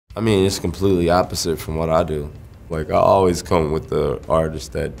I mean, it's completely opposite from what I do. Like, I always come with the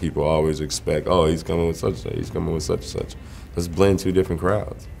artist that people always expect. Oh, he's coming with such and such, he's coming with such and such. Let's blend two different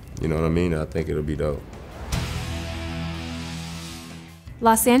crowds. You know what I mean? I think it'll be dope.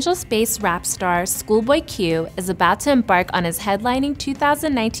 Los Angeles-based rap star ScHoolboy Q is about to embark on his headlining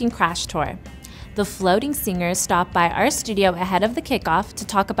 2019 Crash Tour. The floating singer stopped by our studio ahead of the kickoff to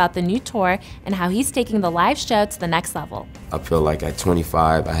talk about the new tour and how he's taking the live show to the next level. I feel like at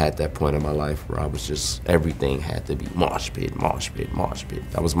 25, I had that point in my life where I was just, everything had to be mosh pit, mosh pit, mosh pit.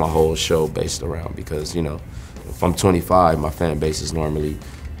 That was my whole show based around because, you know, if I'm 25, my fan base is normally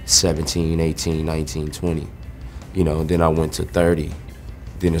 17, 18, 19, 20. You know, then I went to 30.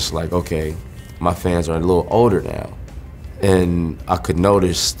 Then it's like, okay, my fans are a little older now. And I could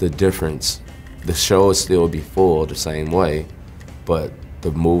notice the difference. The show will still be full the same way, but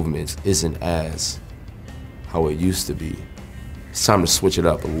the movement isn't as how it used to be. It's time to switch it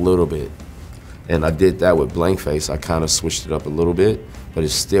up a little bit. And I did that with Blank Face. I kind of switched it up a little bit, but it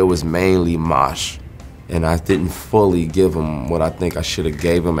still was mainly mosh. And I didn't fully give them what I think I should have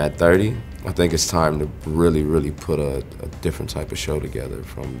gave them at 30. I think it's time to really, really put a different type of show together,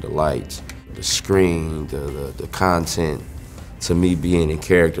 from the lights, the screen, the content, to me being in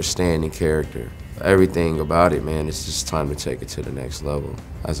character, staying in character. Everything about it, man, it's just time to take it to the next level.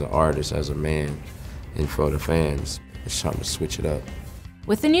 As an artist, as a man, and for the fans, it's time to switch it up.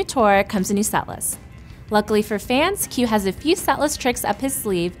 With the new tour comes a new setlist. Luckily for fans, Q has a few setlist tricks up his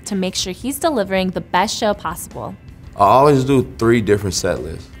sleeve to make sure he's delivering the best show possible. I always do 3 different set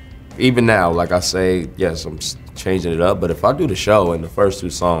lists. Even now, like I say, yes, I'm changing it up, but if I do the show and the first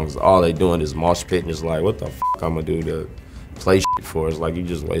 2 songs, all they doing is mosh pit, and it's like, what the f I'm gonna do to play shit for? It's like, you're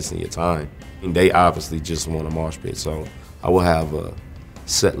just wasting your time. And they obviously just want a mosh pit, so I will have a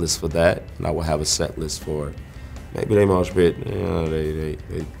set list for that, and I will have a set list for maybe they mosh pit, you know,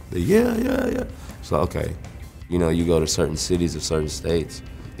 yeah. So, okay, you know, you go to certain cities or certain states,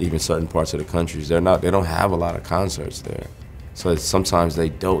 even certain parts of the countries, they don't have a lot of concerts there. So sometimes they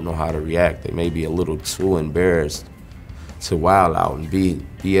don't know how to react. They may be a little too embarrassed to wild out and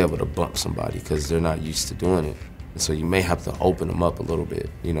be able to bump somebody because they're not used to doing it. And so you may have to open them up a little bit.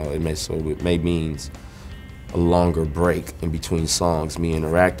 You know, it may means a longer break in between songs, me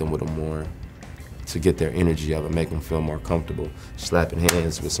interacting with them more to get their energy up and make them feel more comfortable. Slapping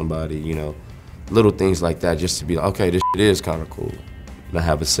hands with somebody, you know, little things like that, just to be like, okay, this shit is kind of cool. And I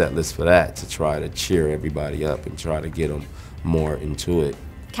have a set list for that to try to cheer everybody up and try to get them more into it.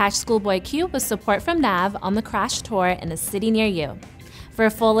 Catch ScHoolboy Q with support from Nav on the Crash Tour in a city near you. For a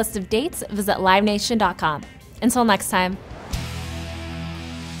full list of dates, visit livenation.com. Until next time.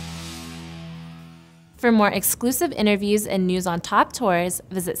 For more exclusive interviews and news on top tours,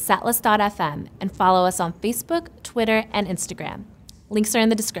 visit setlist.fm and follow us on Facebook, Twitter, and Instagram. Links are in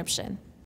the description.